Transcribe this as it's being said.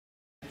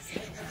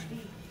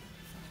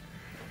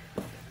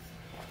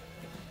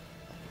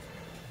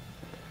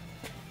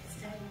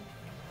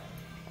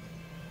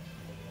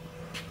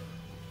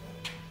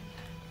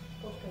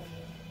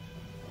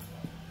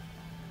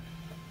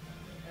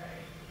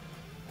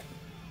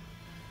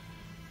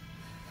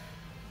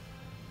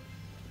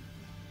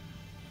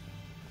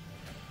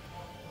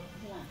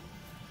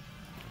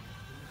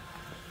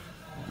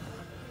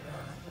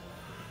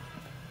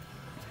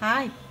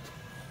Hi.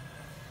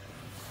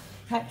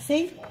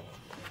 Pepsi.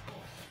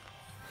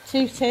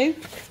 2-2.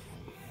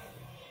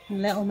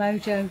 And Little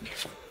Mojo.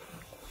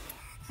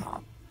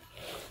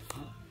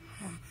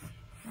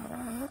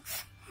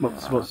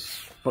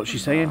 What's she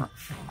saying?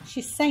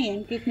 She's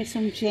saying, give me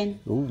some gin.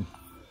 Ooh.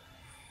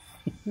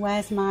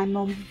 Where's my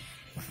mum?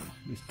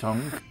 His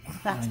tongue.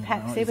 That's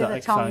Pepsi with the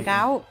tongue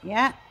out,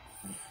 yeah.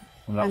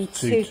 And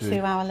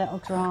 2-2, our little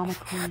drama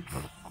queen.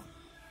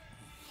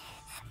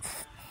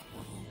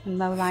 And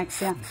Mo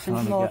likes the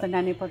accent more than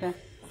anybody.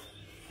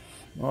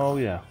 Oh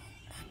yeah.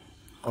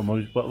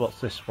 What's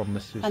this one?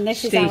 This is. And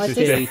this is our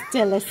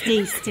distiller,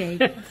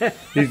 Steve.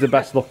 He's the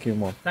best looking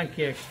one. Thank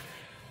you.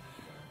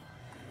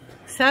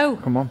 So,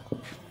 come on.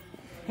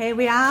 Here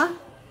we are.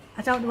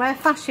 I don't know where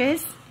Fash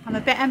is. I'm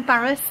a bit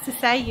embarrassed to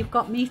say you've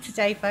got me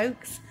today,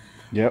 folks.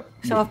 Yep.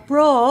 So I've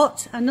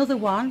brought another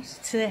one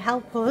to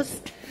help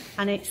us,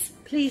 and it's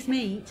please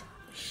meet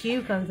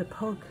Hugo the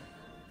Pug.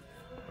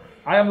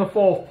 I am the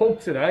fourth pug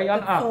today,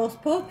 aren't I? The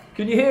fourth pug.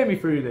 Can you hear me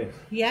through this?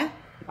 Yeah.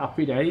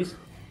 Happy days.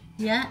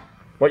 Yeah.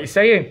 What are you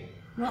saying?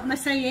 What am I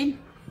saying?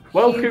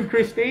 Welcome,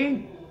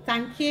 Christine.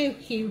 Thank you,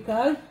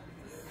 Hugo.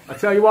 I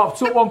tell you what, I've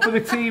took one for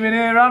the team in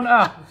here, haven't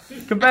I?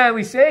 Can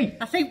barely see.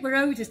 I think we're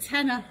owed a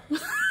tenner.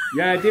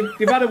 Yeah,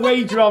 they've had a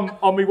wager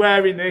on me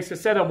wearing this. I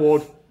said I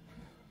would.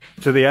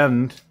 To the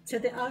end. To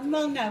the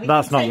well, no.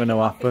 That's not going to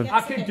happen. I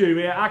can do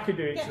it. I can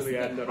do it to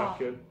the end, I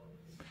reckon.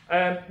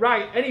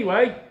 Right.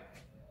 Anyway,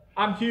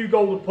 I'm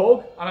Hugo the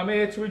Pug, and I'm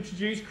here to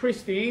introduce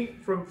Christine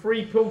from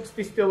Pugs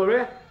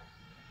Distillery.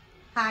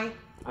 Hi.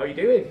 How are you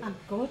doing? I'm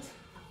good.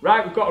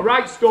 Right, we've got a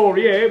right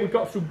story here. We've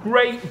got some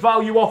great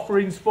value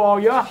offerings for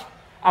you.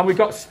 And we've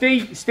got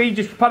Steve. Steve,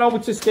 just pan over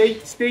to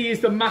Steve. Steve is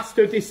the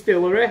master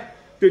distillery,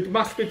 the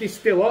master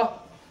distiller.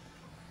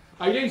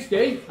 How you doing,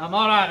 Steve? I'm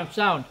alright, I'm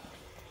sound.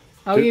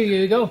 How are you,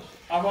 Hugo?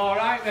 I'm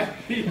alright,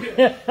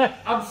 mate.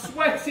 I'm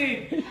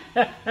sweating.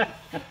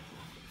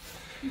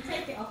 You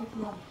take it off if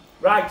you want.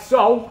 Right,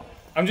 so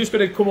I'm just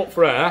going to come up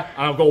for air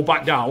and I'll go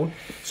back down.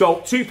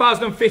 So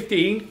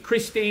 2015,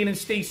 Christine and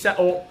Steve set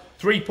up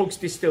Pugs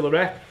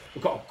Distillery.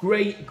 We've got a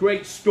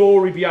great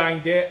story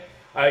behind it.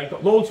 You've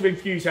got loads of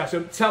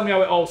enthusiasm. Tell me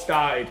how it all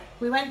started.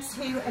 We went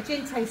to a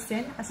gin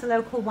tasting at a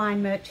local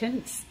wine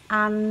merchant's,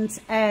 and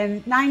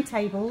 9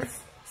 tables,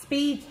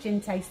 speed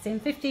gin tasting,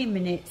 15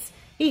 minutes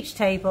each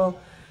table.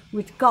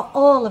 We'd got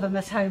all of them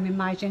at home in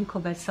my gin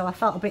cupboard, so I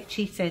felt a bit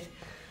cheated.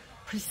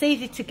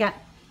 Proceeded to get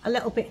a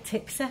little bit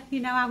tipsy, you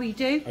know how we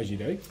do. As you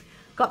do.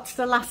 Got to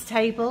the last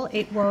table,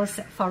 it was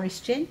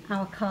Forest Gin,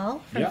 our Carl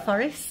from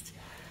Forest.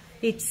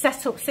 He'd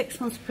set up 6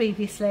 months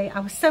previously. I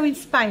was so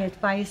inspired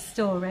by his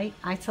story,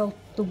 I told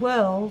the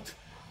world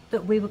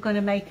that we were going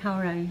to make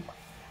our own.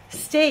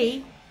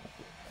 Steve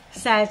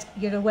said,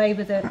 you're away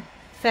with the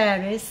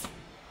fairies,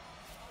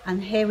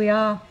 and here we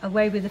are,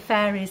 away with the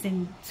fairies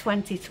in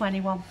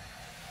 2021.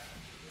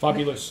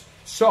 Fabulous.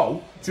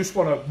 So, just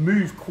want to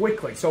move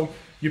quickly. So,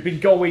 you've been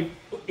going,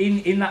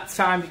 in that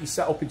time that you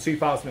set up in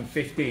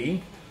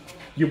 2015,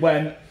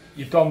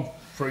 you've gone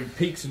through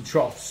peaks and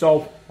troughs.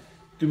 So,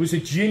 there was a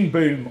gin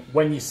boom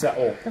when you set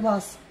up. There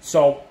was.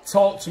 So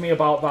talk to me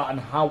about that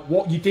and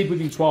what you did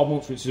within 12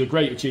 months, which is a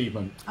great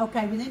achievement.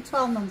 Okay, within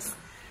 12 months,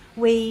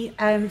 we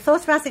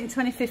thought about it in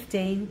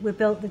 2015. We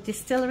built the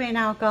distillery in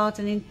our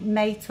garden in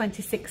May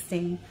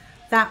 2016.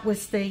 That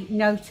was the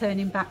no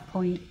turning back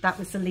point. That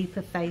was the leap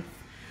of faith.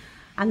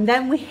 And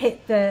then we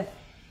hit the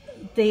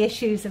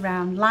issues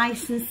around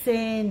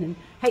licensing and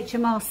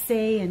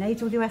HMRC and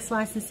AWS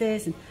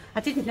licenses. And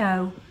I didn't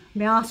know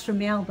my arse from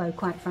my elbow,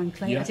 quite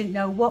frankly. I didn't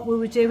know what we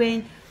were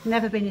doing.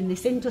 Never been in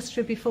this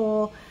industry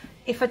before.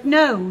 If I'd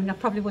known, I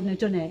probably wouldn't have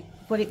done it.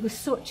 But it was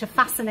such a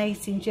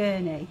fascinating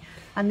journey.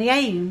 And the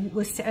aim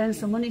was to earn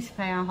some money to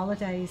pay our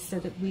holidays so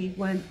that we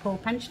weren't poor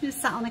pensioners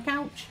sat on a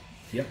couch.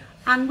 Yeah.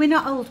 And we're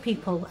not old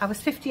people. I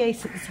was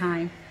 58 at the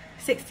time,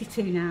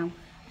 62 now.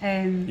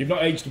 You've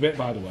not aged a bit,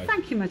 by the way.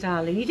 Thank you, my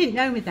darling. You didn't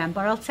know me then,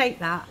 but I'll take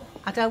that.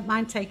 I don't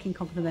mind taking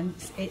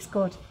compliments. It's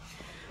good.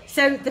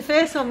 So the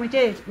first one we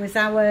did was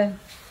our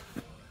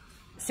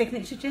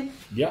signature gin,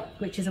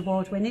 which is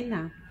award-winning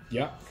now.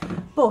 Yeah.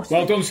 But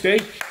well done,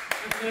 Steve.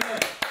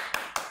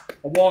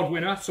 Award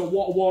winner. So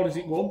what award has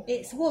it won?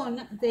 It's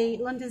won the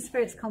London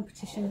Spirits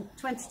Competition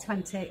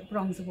 2020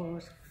 Bronze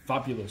Award.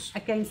 Fabulous.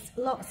 Against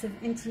lots of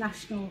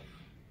international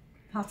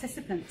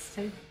participants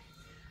too.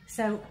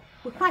 So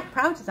we're quite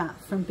proud of that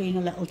from being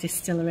a little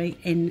distillery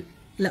in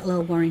little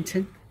old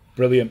Warrington.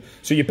 Brilliant.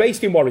 So you're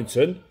based in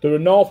Warrington. They're a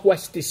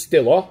Northwest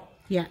distiller.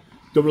 Yeah.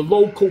 They're a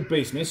local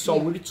business, so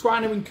we're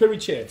trying to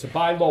encourage you to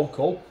buy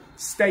local,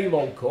 stay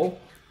local.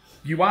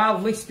 You are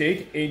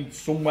listed in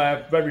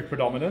somewhere very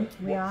predominant.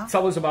 We are.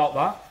 Tell us about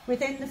that.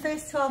 Within the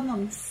first 12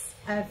 months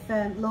of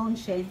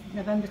launching,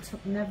 November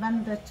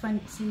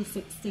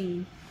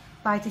 2016,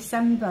 by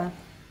December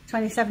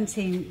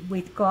 2017,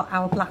 we'd got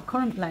our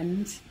blackcurrant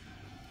blend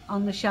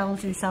on the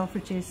shelves in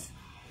Selfridges,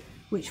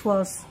 which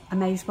was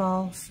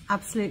amazeballs,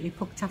 absolutely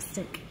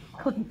pugtastic.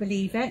 Couldn't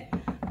believe it.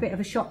 A bit of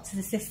a shock to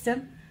the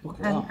system,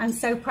 and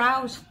so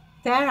proud.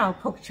 They're our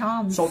pug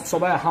charms. So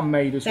they're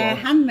handmade as well?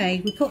 They're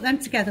handmade. We put them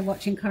together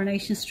watching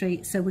Coronation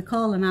Street, so we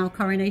call them our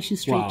Coronation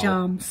Street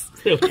charms.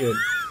 Brilliant.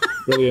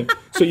 Brilliant.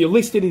 So you're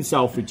listed in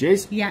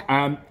Selfridges. Yeah.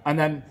 And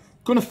then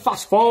going to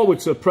fast forward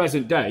to the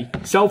present day,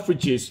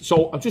 Selfridges.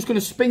 So I'm just going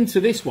to spin to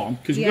this one,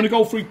 because we're going to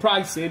go through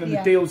pricing and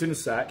the deals in a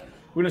sec.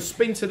 We're going to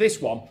spin to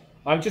this one.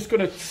 I'm just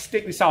going to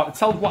stick this out and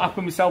tell what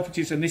happened with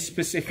Selfridges and this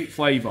specific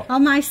flavour.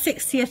 On my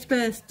 60th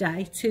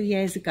birthday, 2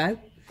 years ago,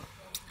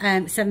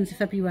 7th of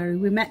February,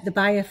 we met the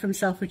buyer from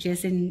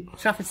Selfridges in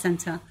Trafford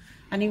Centre,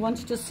 and he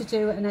wanted us to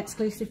do an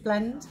exclusive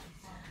blend.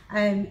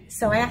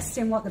 So I asked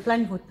him what the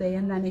blend would be,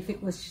 and then if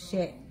it was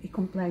shit, he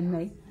couldn't blame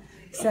me.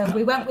 So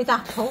we went with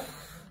apple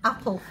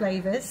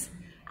flavours,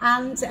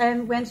 and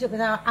we ended up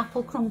with our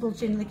apple crumble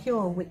gin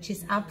liqueur, which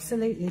is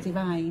absolutely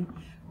divine,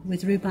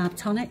 with rhubarb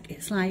tonic.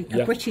 It's like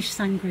a British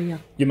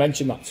sangria. You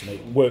mentioned that to me.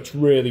 It works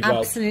really well.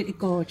 Absolutely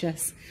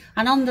gorgeous.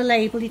 And on the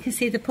label, you can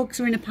see the pugs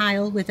are in a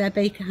pile with their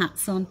baker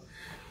hats on,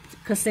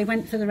 because they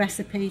went for the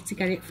recipe to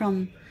get it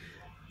from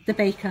the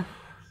baker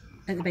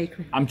at the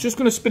bakery. I'm just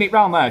going to spin it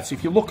round there. So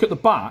if you look at the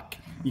back,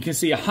 you can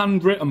see a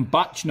handwritten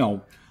batch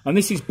note. And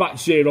this is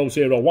batch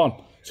 001.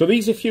 So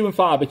these are few and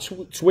far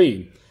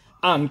between.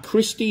 And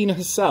Christine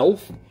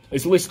herself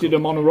has listed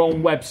them on her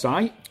own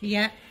website.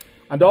 Yeah.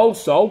 And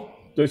also,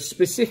 the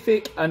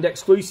specific and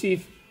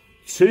exclusive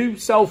to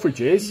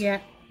Selfridges.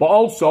 Yeah. But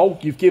also,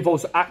 you've given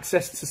us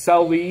access to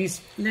sell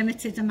these.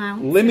 Limited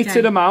amount.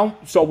 Limited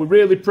amount. So we're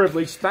really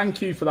privileged.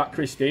 Thank you for that,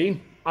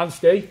 Christine. And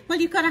Steve. Well,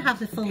 you've got to have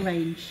the full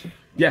range.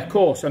 Yeah, of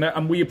course.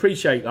 And we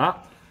appreciate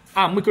that.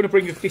 And we're going to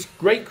bring this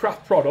great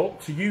craft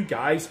product to you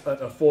guys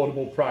at an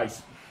affordable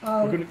price.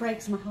 Oh, it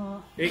breaks my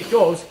heart. It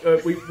does.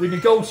 We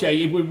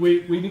negotiated.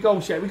 We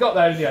negotiated. We got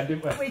there in the end,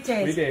 didn't we? We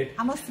did. We did.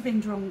 I must have been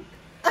drunk.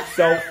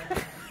 So,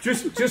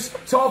 just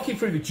talking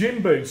through the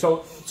gin boom.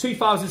 So,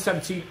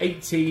 2017,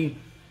 18.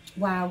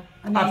 Wow,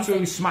 amazing.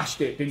 Absolutely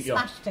smashed it, didn't you?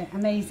 Smashed it,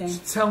 amazing.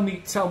 So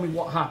tell me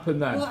what happened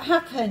then. What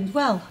happened?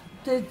 Well,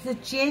 the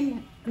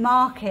gin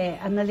market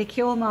and the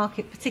liqueur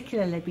market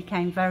particularly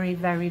became very,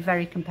 very,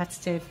 very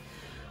competitive.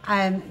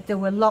 There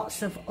were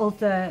lots of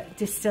other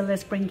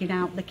distillers bringing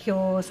out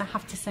liqueurs. I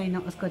have to say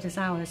not as good as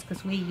ours,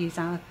 because we use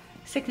our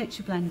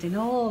signature blend in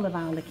all of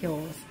our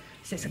liqueurs.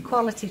 So it's a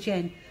quality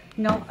gin,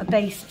 not a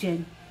base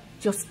gin,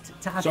 just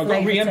to add flavour. So I've got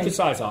to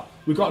re-emphasise that.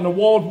 We've got an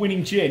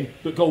award-winning gin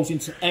that goes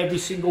into every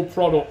single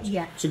product.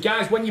 Yeah. So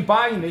guys, when you're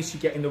buying this,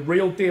 you're getting the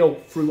real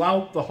deal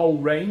throughout the whole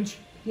range.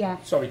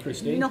 Yeah. Sorry,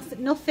 Christine.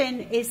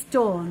 Nothing is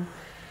done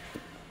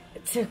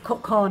to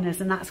cut corners,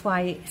 and that's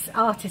why it's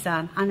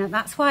artisan, and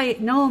that's why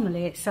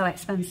normally it's so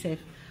expensive.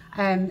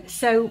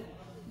 So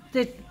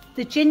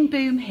the gin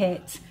boom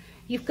hit.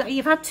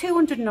 You've had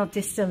 200 and odd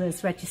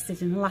distillers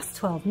registered in the last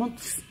 12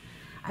 months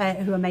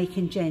who are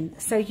making gin.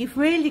 So you've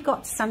really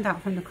got to stand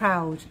out from the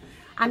crowd,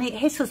 and it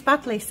hit us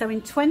badly. So in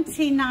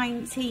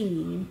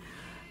 2019,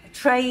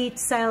 trade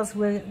sales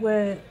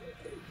were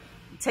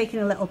taking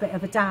a little bit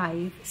of a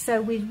dive.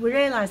 So we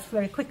realised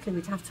very quickly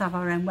we'd have to have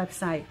our own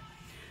website.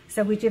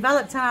 So we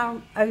developed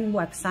our own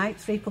website,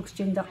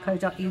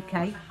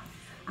 threepugsgin.co.uk,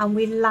 and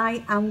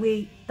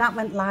that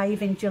went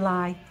live in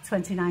July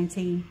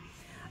 2019.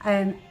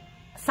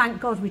 Thank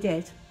God we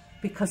did,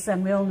 because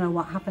then we all know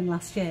what happened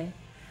last year,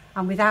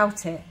 and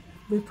without it,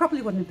 we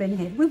probably wouldn't have been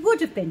here. We would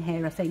have been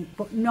here, I think,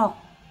 but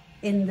not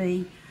in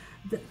the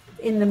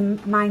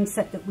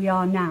mindset that we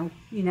are now.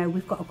 You know,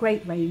 we've got a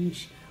great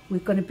range. We're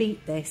going to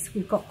beat this.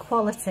 We've got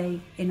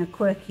quality in a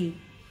quirky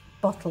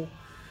bottle.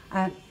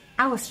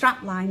 Our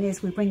strap line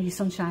is, we bring you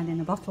sunshine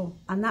in a bottle,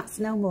 and that's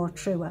no more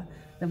truer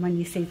than when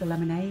you see the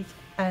lemonade,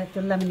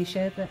 the lemony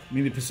sherbet. I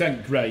mean, the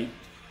percent great.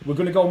 We're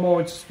going to go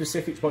more into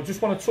specifics, but I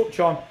just want to touch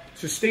on,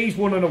 so Steve's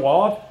won an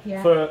award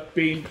for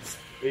being,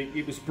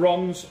 it was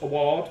bronze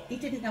award. He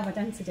didn't know I'd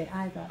entered it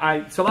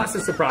either. So that's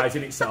a surprise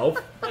in itself.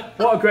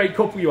 What a great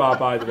couple you are,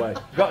 by the way.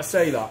 I've got to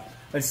say that.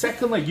 And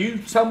secondly, you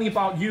tell me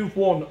about, you've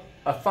won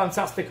a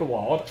fantastic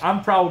award.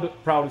 I'm proud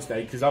as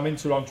day, because I'm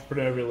into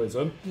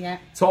entrepreneurialism. Yeah.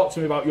 Talk to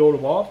me about your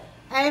award.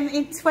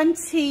 In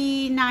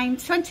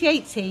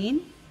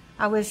 2018,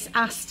 I was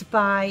asked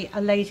by a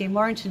lady in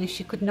Warrington if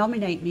she could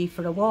nominate me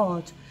for an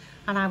award.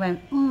 And I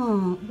went,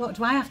 oh, what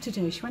do I have to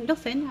do? She went,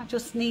 nothing, I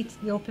just need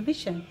your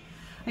permission.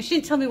 And she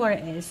didn't tell me what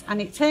it is.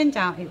 And it turned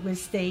out it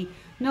was the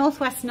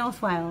North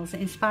Wales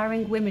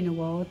Inspiring Women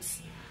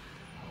Awards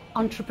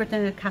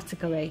Entrepreneur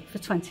category for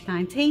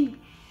 2019.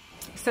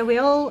 So we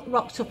all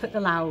rocked up at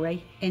the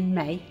Lowry in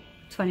May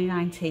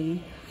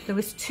 2019. There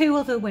was 2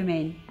 other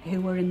women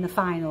who were in the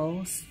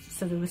finals.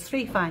 So there was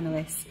 3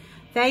 finalists.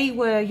 They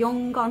were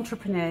young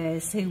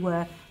entrepreneurs who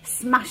were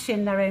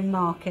smashing their own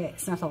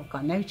markets. And I thought,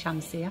 got no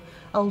chance here.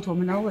 Old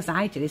woman, all as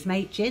I do is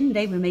make gin.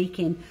 They were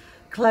making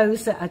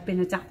clothes that had been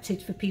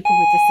adapted for people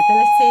with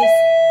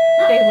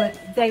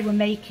disabilities. They were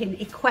making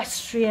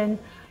equestrian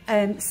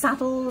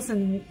saddles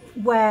and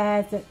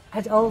wear that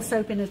had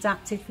also been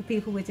adapted for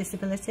people with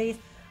disabilities.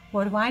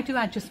 What do?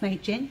 I just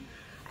make gin.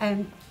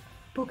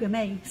 Bugger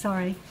me,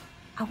 sorry.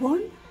 I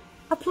won.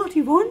 I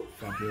bloody won.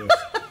 Fabulous.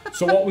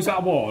 So what was that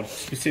award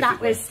specifically?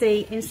 That was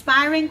the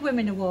Inspiring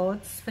Women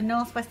Awards for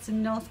North West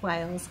and North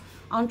Wales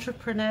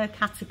Entrepreneur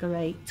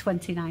Category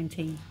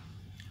 2019.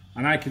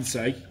 And I can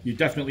say, you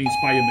definitely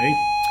inspire me.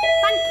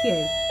 Thank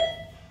you.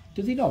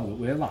 Do they know that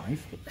we're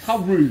live? How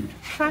rude.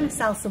 Trying to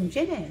sell some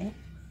gin here.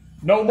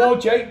 No more,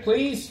 Jake,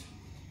 please.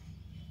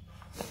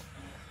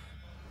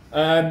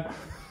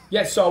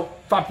 Yeah, so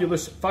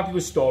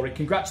fabulous story.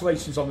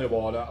 Congratulations on the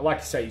award. Like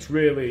I say, it's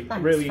really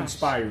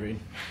inspiring.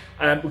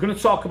 We're going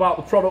to talk about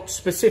the product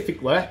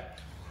specifically,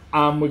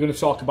 and we're going to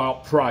talk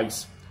about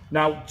price.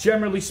 Now,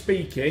 generally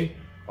speaking,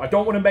 I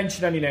don't want to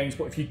mention any names,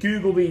 but if you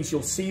Google these,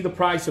 you'll see the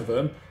price of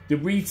them. They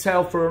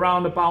retail for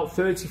around about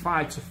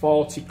 35 to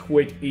 40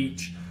 quid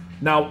each.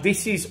 Now,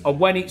 this is a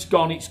when it's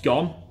gone, it's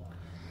gone.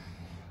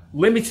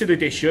 Limited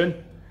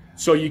edition.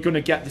 So you're going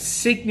to get the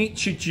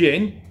signature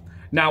gin.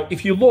 Now,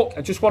 if you look,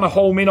 I just want to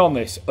home in on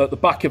this, at the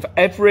back of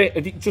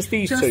just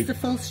these two. Just the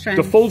full strength.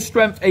 The full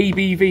strength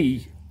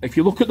ABV. If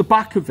you look at the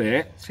back of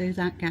it. Through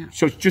that gap.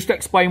 So just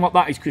explain what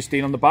that is,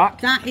 Christine, on the back.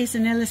 That is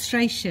an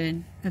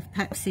illustration of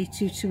Pepsi,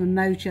 Tutu and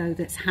Mojo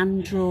that's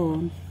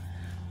hand-drawn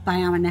by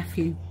our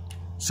nephew.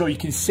 So you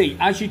can see,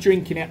 as you're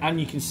drinking it, and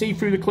you can see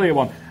through the clear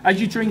one, as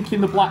you're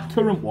drinking the black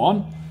currant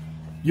one,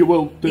 you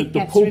will, the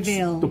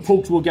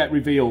pugs will get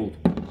revealed.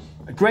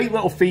 A great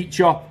little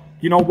feature.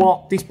 You know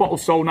what? This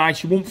bottle's so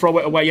nice, you won't throw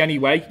it away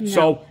anyway. No.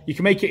 So you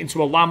can make it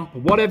into a lamp,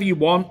 whatever you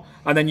want,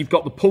 and then you've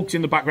got the pugs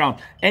in the background.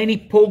 Any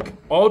pug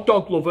or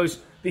dog lovers,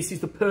 this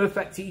is the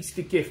perfect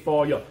Easter gift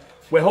for you.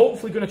 We're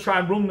hopefully going to try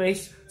and run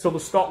this till the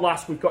stock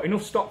lasts. We've got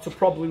enough stock to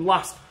probably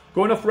last.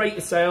 Going off rate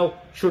of sale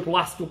should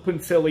last up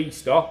until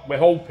Easter, we're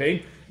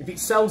hoping. If it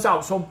sells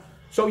out some,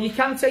 so you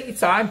can take your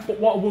time, but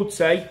what I would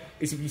say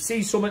is if you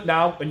see something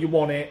now and you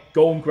want it,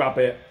 go and grab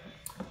it.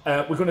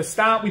 We're going to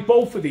start with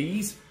both of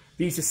these.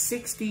 These are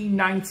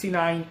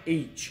 $16.99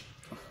 each.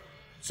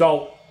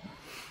 So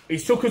it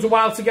took us a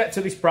while to get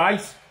to this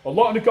price. A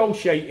lot of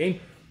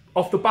negotiating.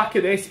 Off the back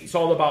of this, it's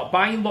all about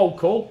buying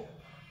local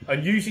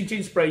and using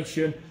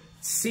Ginspiration,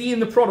 seeing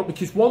the product,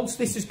 because once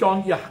this is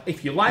gone,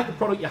 if you like the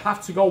product, you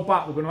have to go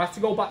back. We're going to have to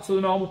go back to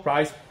the normal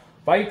price.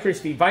 Buy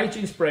Christine, buy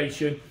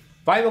Ginspiration,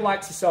 buy the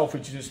likes of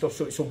Selfridges and stuff.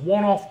 So it's a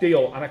one-off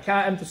deal, and I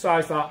can't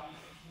emphasise that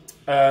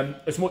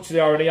as much as I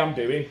already am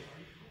doing.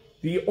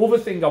 The other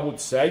thing I would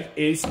say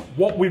is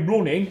what we're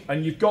running,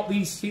 and you've got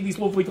see these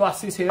lovely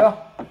glasses here?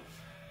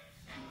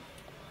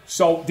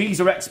 So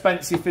these are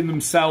expensive in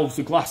themselves,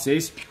 the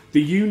glasses.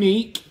 They're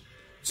unique.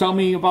 Tell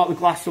me about the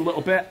glass a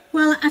little bit.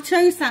 Well, I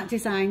chose that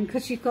design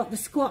because you've got the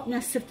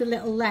squatness of the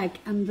little leg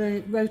and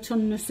the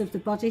rotundness of the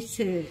body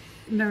to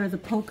mirror the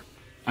pug.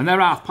 And they're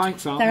half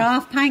pints, aren't they? They're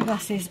half pint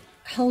glasses.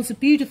 Holds a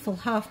beautiful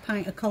half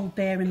pint of cold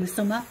beer in the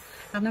summer.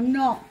 And I'm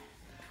not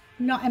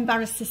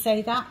embarrassed to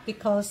say that,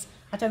 because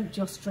I don't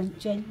just drink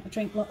gin, I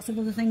drink lots of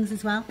other things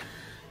as well.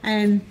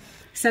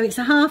 So it's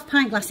a half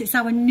pint glass. It's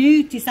our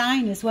new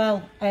design as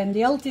well.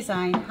 The old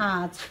design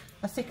had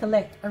a thicker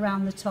lip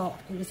around the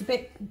top. It was a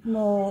bit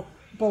more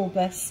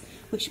bulbous,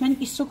 which meant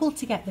you struggled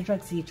to get the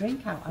dregs of your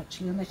drink out,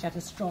 actually, unless you had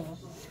a straw.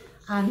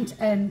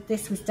 And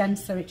this was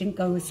denser, it didn't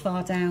go as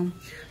far down.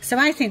 So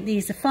I think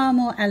these are far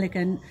more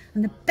elegant,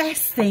 and the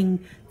best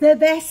thing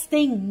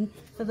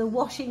for the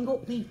washing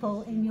up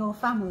people in your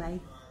family,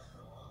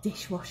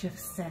 dishwasher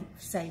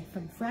safe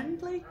and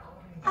friendly.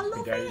 I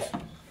love it.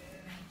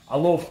 I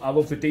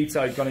love the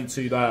detail you've gone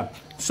into there.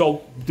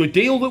 So the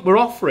deal that we're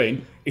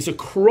offering is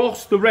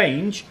across the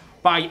range.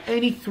 Buy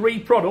any 3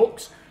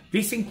 products.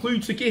 This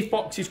includes the gift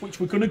boxes, which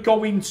we're going to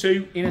go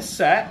into in a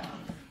sec.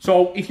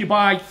 So if you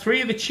buy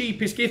 3 of the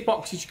cheapest gift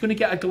boxes, you're going to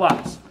get a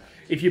glass.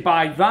 If you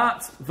buy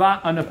that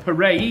and a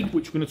parade,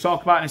 which we're going to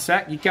talk about in a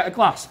sec, you get a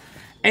glass.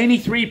 Any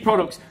 3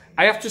 products.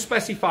 I have to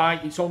specify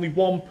it's only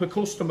 1 per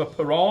customer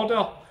per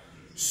order.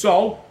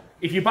 So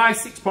if you buy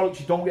 6 products,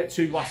 you don't get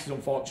 2 glasses,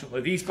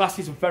 unfortunately. These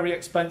glasses are very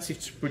expensive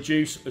to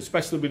produce,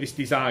 especially with this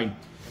design.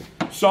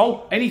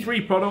 So any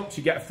 3 products,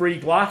 you get a free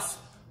glass.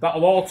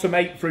 That'll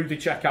automate through the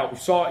checkout.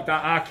 We've sorted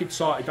that, our kids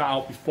sorted that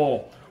out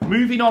before.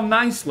 Moving on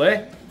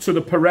nicely to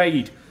the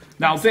parade.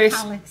 Now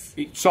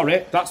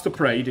sorry, that's the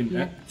parade, isn't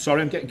it?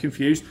 Sorry, I'm getting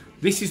confused.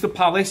 This is the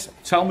palace.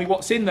 Tell me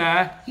what's in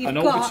there, and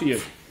over to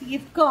you.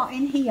 You've got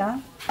in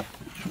here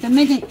the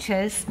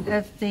miniatures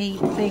of the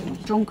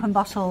big drunken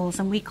bottles,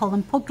 and we call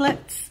them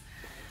puglets.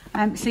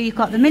 So you've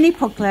got the mini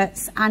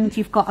puglets, and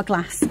you've got a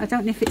glass. I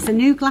don't know if it's a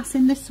new glass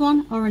in this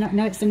one or not.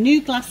 No, it's a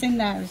new glass in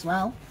there as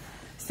well.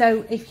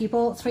 So if you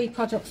bought 3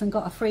 products and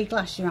got a free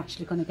glass, you're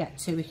actually going to get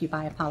 2 if you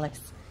buy a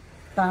palace.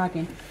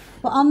 Bargain.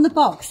 But on the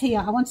box here,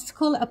 I wanted to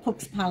call it a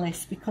Pugs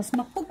Palace because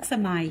my pugs are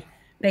my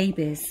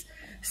babies.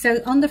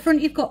 So on the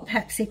front, you've got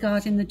Pepsi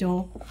guarding the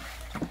door.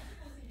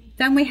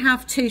 Then we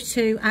have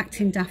Tutu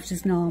acting daft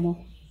as normal.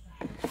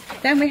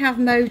 Then we have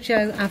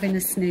Mojo having a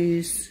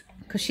snooze,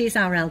 because she's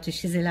our eldest,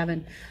 she's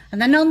 11.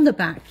 And then on the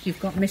back, you've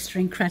got Mr.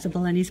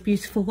 Incredible and his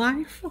beautiful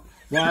wife.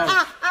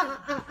 Wow.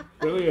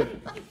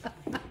 Brilliant.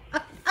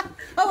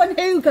 Oh, and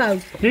Hugo.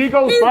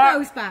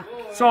 Hugo's back.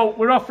 So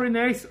we're offering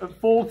this at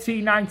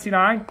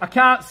 $14.99. I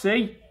can't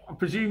see. I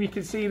presume you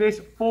can see this.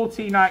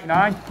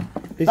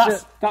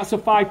 $14.99. That's a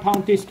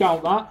 £5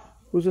 discount. That.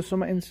 Was there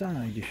something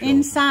inside? You sure?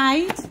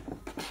 Inside,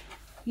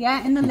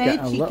 yeah, in the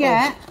lid, you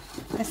get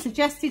a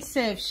suggested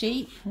serve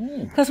sheet.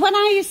 Because when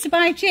I used to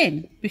buy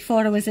gin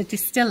before I was a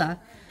distiller,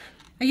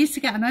 I used to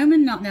get them home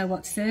and not know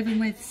what to serve them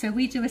with. So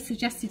we do a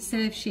suggested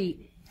serve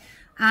sheet.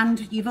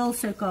 And you've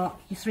also got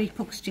your 3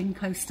 Pugs gin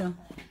coaster,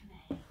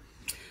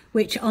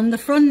 which on the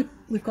front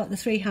we've got the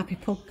 3 happy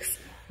pugs,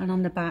 and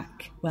on the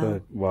back,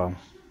 well,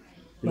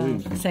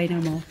 say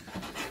no more.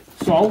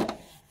 So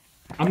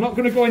I'm not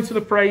going to go into the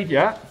parade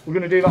yet. We're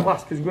going to do that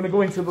last because we're going to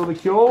go into the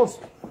liqueurs.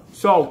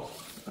 So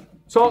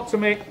talk to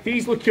me.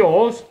 These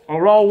liqueurs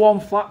are all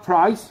one flat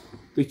price.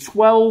 They're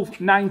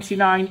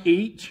 $12.99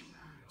 each.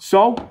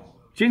 So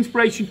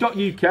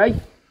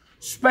Ginspiration.uk.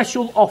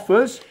 Special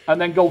offers,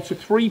 and then go to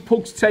 3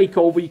 Pugs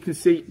Takeover. You can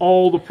see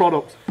all the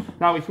products.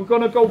 Now, if we're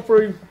going to go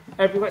through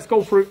let's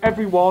go through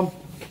every one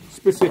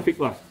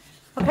specifically.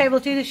 Okay, we'll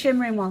do the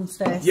shimmering ones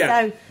first. Yeah.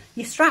 So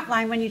your strap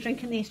line when you're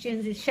drinking these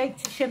gins is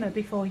shake to shimmer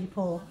before you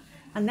pour,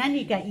 and then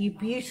you get your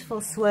beautiful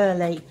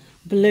swirly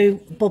blue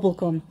bubble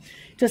gum.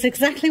 It does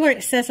exactly what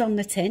it says on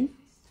the tin,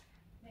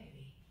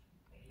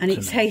 and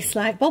it tastes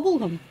like bubble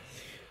gum.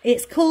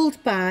 This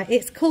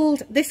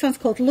one's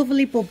called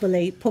Lovely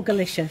Bubbly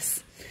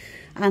Pugalicious.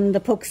 And the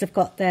pugs have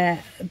got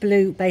their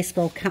blue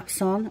baseball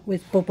caps on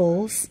with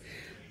bubbles.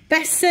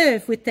 Best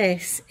serve with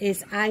this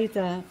is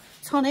either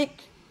tonic,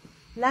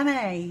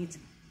 lemonade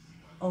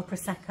or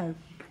Prosecco.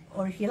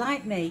 Or if you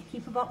like me,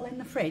 keep a bottle in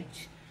the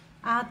fridge.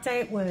 Hard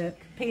day at work,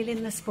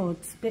 peeling the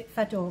spuds, bit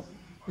fed up,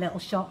 little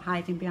shot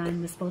hiding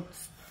behind the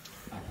spuds.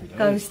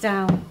 Goes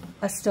down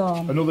a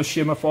storm. Another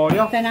shimmer for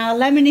you. Then our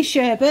lemony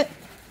sherbet.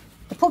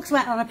 The pugs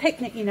went on a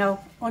picnic, you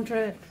know,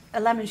 under a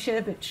lemon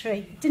sherbet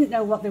tree. Didn't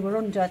know what they were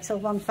under till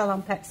one fell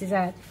on Pepsi's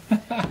head.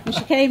 And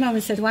she came home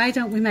and said, why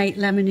don't we make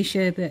lemony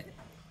sherbet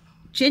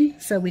gin?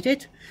 So we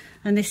did.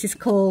 And this is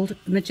called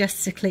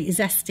Majestically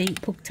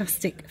Zesty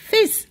Pugtastic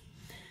Fizz.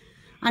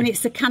 And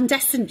it's a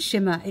candescent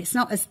shimmer. It's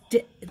not as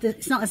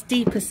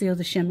deep as the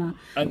other shimmer,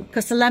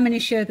 because the lemony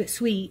sherbet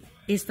sweet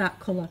is that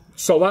colour.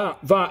 So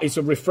that is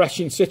a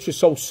refreshing citrus.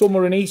 So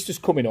summer and Easter's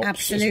coming up.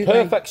 Absolutely. It's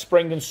perfect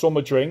spring and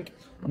summer drink.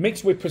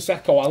 Mixed with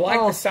Prosecco. I like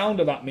the sound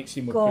of that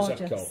mixing with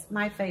Prosecco.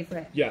 My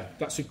favourite. Yeah,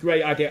 that's a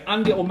great idea.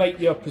 And it'll make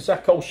your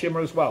Prosecco shimmer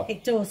as well.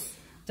 It does.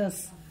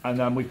 And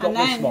then we've got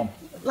this one.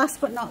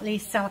 Last but not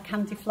least, our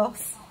candy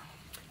floss.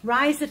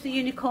 Rise of the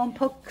Unicorn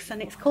Pugs.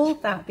 And it's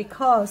called that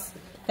because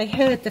they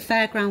heard the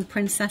fairground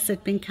princess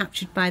had been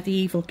captured by the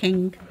evil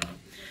king.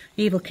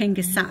 The evil king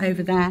is sat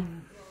over there.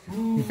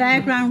 The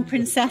fairground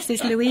princess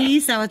is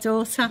Louise, our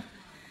daughter.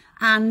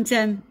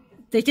 And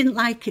they didn't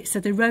like it, so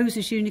they rose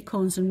as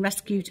unicorns and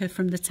rescued her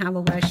from the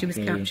tower where she was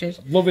captured.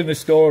 Loving the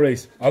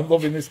stories. I'm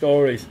loving the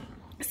stories.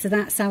 So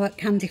that's our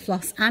candy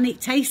floss. And it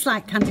tastes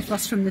like candy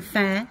floss from the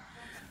fair.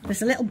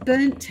 There's a little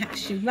burnt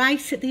texture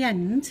right at the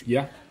end.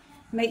 Yeah.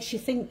 Makes you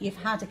think you've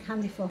had a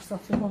candy floss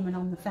off the woman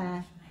on the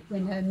fair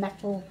with her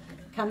metal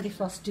candy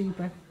floss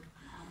dubra.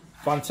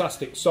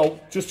 Fantastic.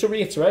 So, just to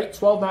reiterate,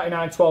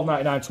 $12.99,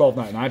 $12.99,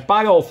 $12.99.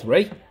 Buy all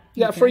 3, you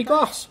get a free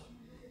glass.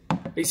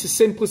 It's as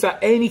simple as that.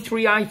 Any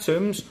 3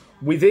 items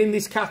within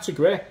this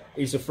category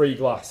is a free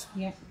glass.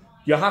 Yeah.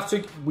 You have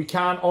to, we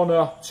can't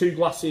honour 2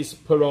 glasses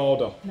per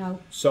order. No.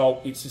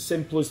 So it's as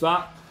simple as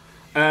that.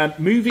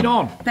 Moving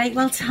on.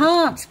 Bakewell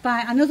Tart,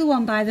 another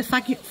one by the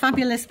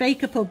fabulous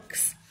Baker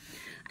Pugs.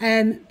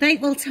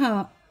 Bakewell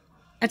Tart.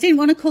 I didn't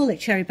want to call it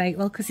Cherry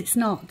Bakewell because it's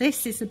not.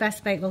 This is the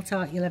best Bakewell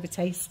Tart you'll ever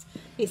taste.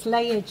 It's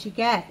layered. You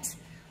get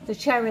the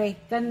cherry,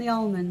 then the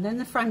almond, then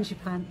the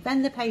frangipane,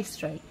 then the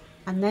pastry,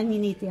 and then you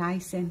need the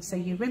icing. So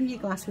you rim your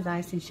glass with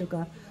icing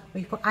sugar, or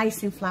you put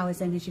icing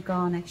flowers in as your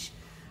garnish.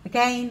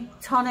 Again,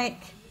 tonic,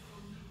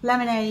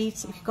 lemonade,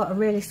 if you've got a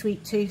really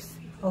sweet tooth,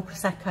 or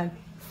Prosecco.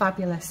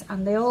 Fabulous.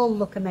 And they all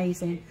look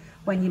amazing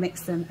when you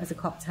mix them as a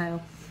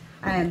cocktail.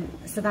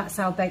 So that's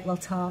our Bakewell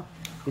Tart.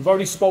 We've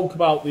already spoke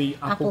about the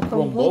apple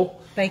crumble.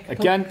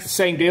 Again,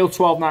 same deal,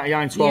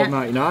 $12.99,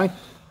 $12.99. Yeah.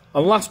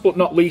 And last but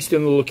not least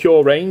in the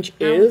liqueur range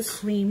is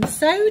cream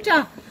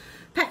soda.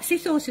 Pepsi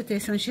thought of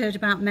this when she heard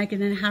about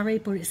Meghan and Harry,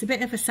 but it's a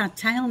bit of a sad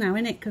tale now,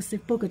 isn't it? Because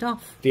they've buggered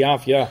off. They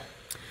have, yeah.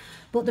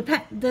 But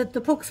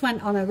the Pugs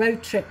went on a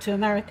road trip to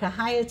America,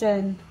 hired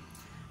a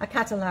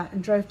Cadillac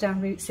and drove down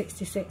Route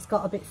 66,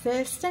 got a bit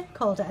thirsty,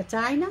 called it a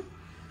diner,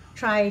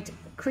 tried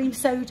cream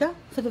soda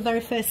for the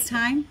very first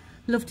time,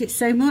 loved it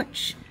so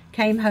much,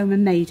 came home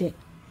and made it.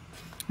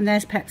 And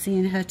there's Pepsi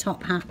in her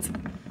top hat,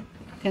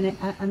 an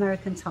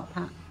American top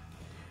hat.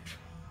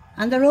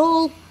 And they're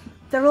all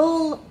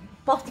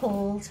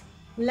bottled,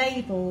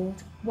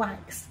 labelled,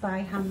 waxed by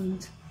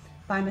hand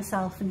by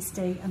myself and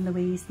Steve and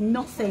Louise.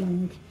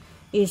 Nothing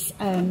is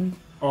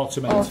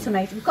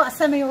Automated. We've got a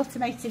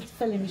semi-automated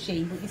filling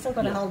machine, but you've still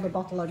got to hold the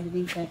bottle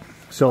underneath it.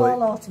 So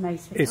all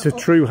automated. It's a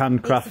true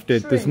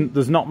handcrafted.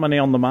 There's not many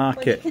on the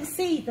market. Well, you can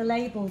see the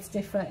labels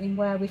differ in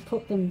where we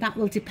put them. That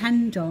will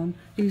depend on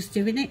who's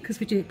doing it, because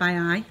we do it by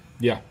eye.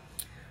 Yeah.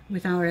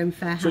 With our own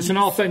fair hands. So it's an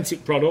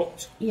authentic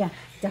product. Yeah,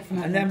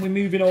 definitely. And then we're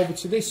moving over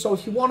to this. So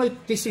if you want to,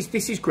 this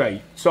is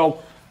great.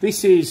 So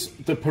this is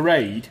the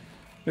parade.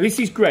 Now, this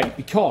is great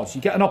because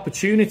you get an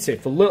opportunity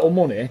for little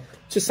money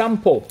to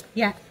sample.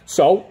 Yeah.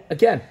 So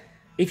again,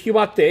 if you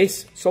had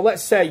this, so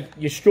let's say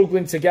you're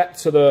struggling to get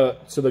to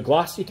the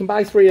glass, you can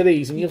buy 3 of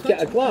these and you'll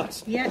get a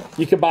glass. Yeah.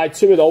 You can buy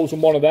 2 of those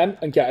and 1 of them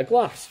and get a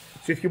glass.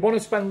 So if you want to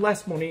spend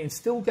less money and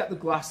still get the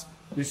glass,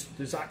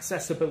 there's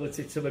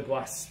accessibility to the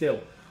glass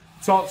still.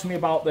 Talk to me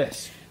about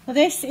this. Well,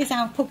 this is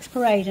our Pugs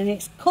Parade, and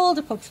it's called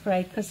a Pugs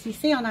Parade because you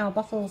see on our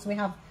bottles we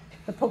have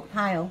the pug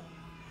pile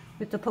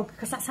with the pug,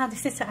 because that's how they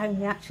sit at home.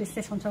 They actually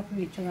sit on top of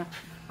each other.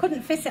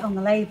 Couldn't fit it on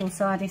the label,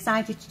 so I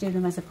decided to do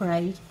them as a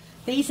parade.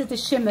 These are the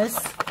shimmers,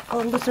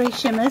 all the 3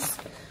 shimmers,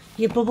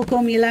 your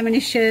bubblegum, your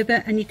lemony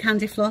sherbet and your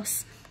candy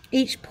floss.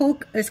 Each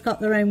pug has got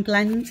their own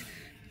blend.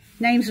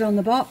 Names are on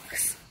the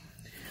box.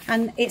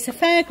 And it's a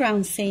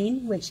fairground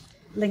scene, which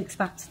links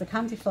back to the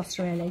candy floss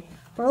really.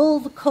 But all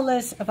the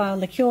colours of our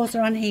liqueurs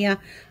are on here,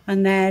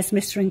 and there's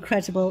Mr.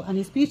 Incredible and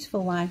his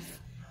beautiful wife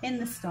in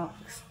the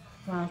stocks,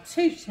 while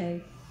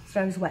Tutu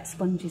throws wet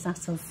sponges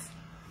at us.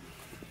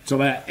 So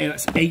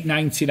that's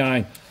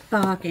 $8.99.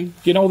 Bargain.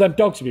 You know, them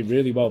dogs have been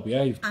really well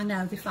behaved. I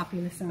know, they're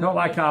fabulous. Not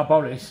like our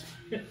Boris.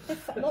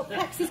 Look,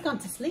 Pexy's gone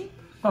to sleep.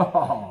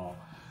 Oh,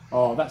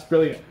 that's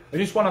brilliant. I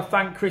just want to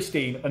thank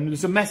Christine, and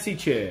there's a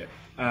message here,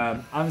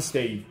 and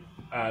Steve,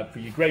 for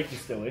your great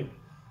distilling.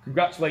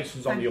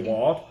 Congratulations on the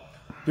award.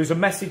 There's a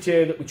message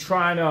here that we're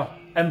trying to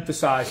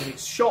emphasise, and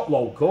it's shop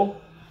local.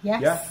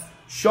 Yes. Yeah.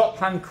 Shop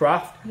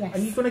handcraft. Yes.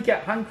 And you're going to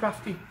get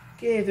handcrafted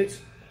gear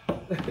that's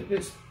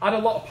had a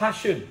lot of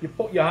passion. You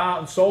put your heart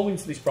and soul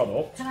into this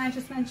product. Can I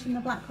just mention the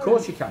blackcurrant? Of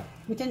course you can.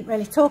 We didn't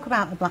really talk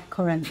about the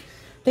blackcurrant.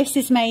 This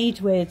is made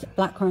with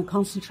blackcurrant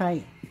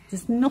concentrate.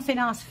 There's nothing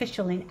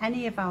artificial in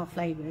any of our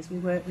flavours. We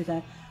work with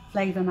a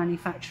flavour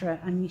manufacturer,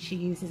 and she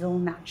uses all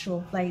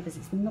natural flavours.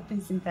 It's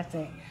nothing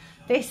synthetic.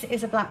 This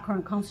is a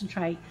blackcurrant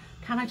concentrate.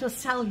 Can I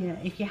just tell you,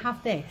 if you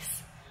have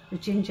this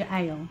with ginger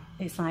ale,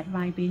 it's like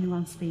Ribena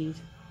on speed.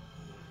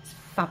 It's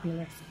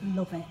fabulous.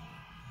 Love it.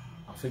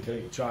 I think I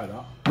need to try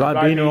that.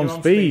 Ribena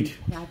on speed.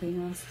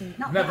 Ribena on speed.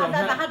 Not that I've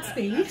never had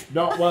speed.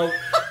 No, well,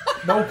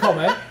 no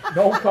comment.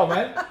 No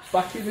comment.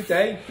 Back in the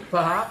day,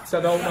 perhaps.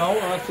 I don't know.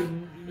 I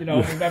can, you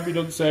know, my memory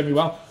doesn't serve me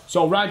well.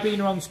 So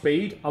Ribena on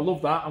speed. I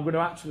love that. I'm going to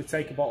actually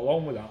take a bottle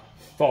home with that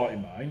thought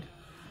in mind.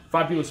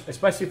 Fabulous,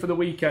 especially for the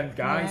weekend,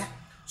 guys. Yeah.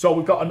 So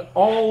we've got an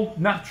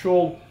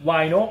all-natural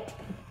lineup.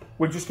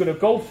 We're just going to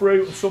go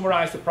through and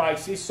summarise the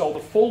prices.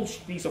 So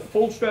these are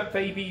full-strength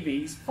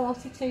ABVs.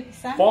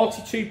 42%.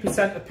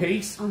 42% a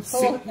piece.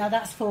 No,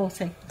 that's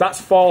 40. That's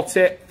 40,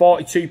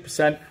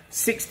 42%,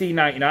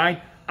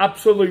 $16.99.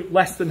 Absolute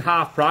less than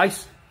half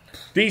price.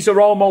 These are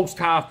almost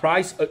half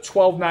price at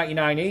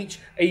 $12.99 each.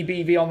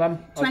 ABV on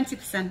them.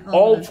 20%.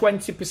 All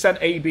 20%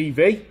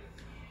 ABV.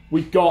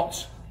 We've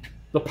got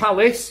the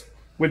Palace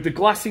with the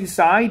glass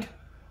inside.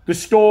 The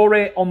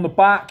story on the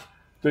back,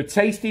 the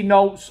tasty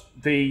notes,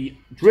 the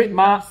drip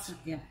mat,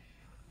 yeah.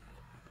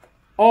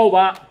 All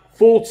that,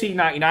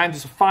 $14.99.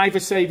 There's a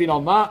 $5 saving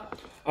on that.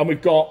 And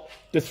we've got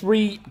the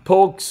 3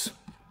 Pugs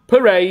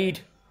Parade,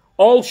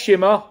 all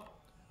shimmer,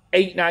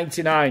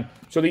 $8.99.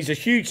 So these are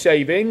huge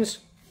savings.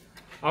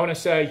 I want to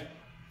say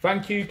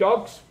thank you,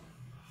 dogs.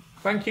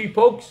 Thank you,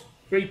 Pugs.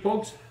 3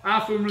 Pugs.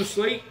 Half of them are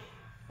asleep.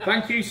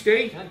 Thank you,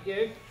 Steve. Thank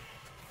you.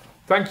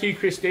 Thank you,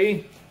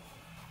 Christine.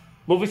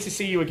 Lovely to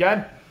see you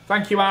again.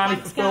 Thank you, Arnie,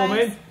 for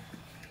filming. Guys.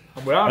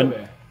 And we're out of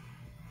here.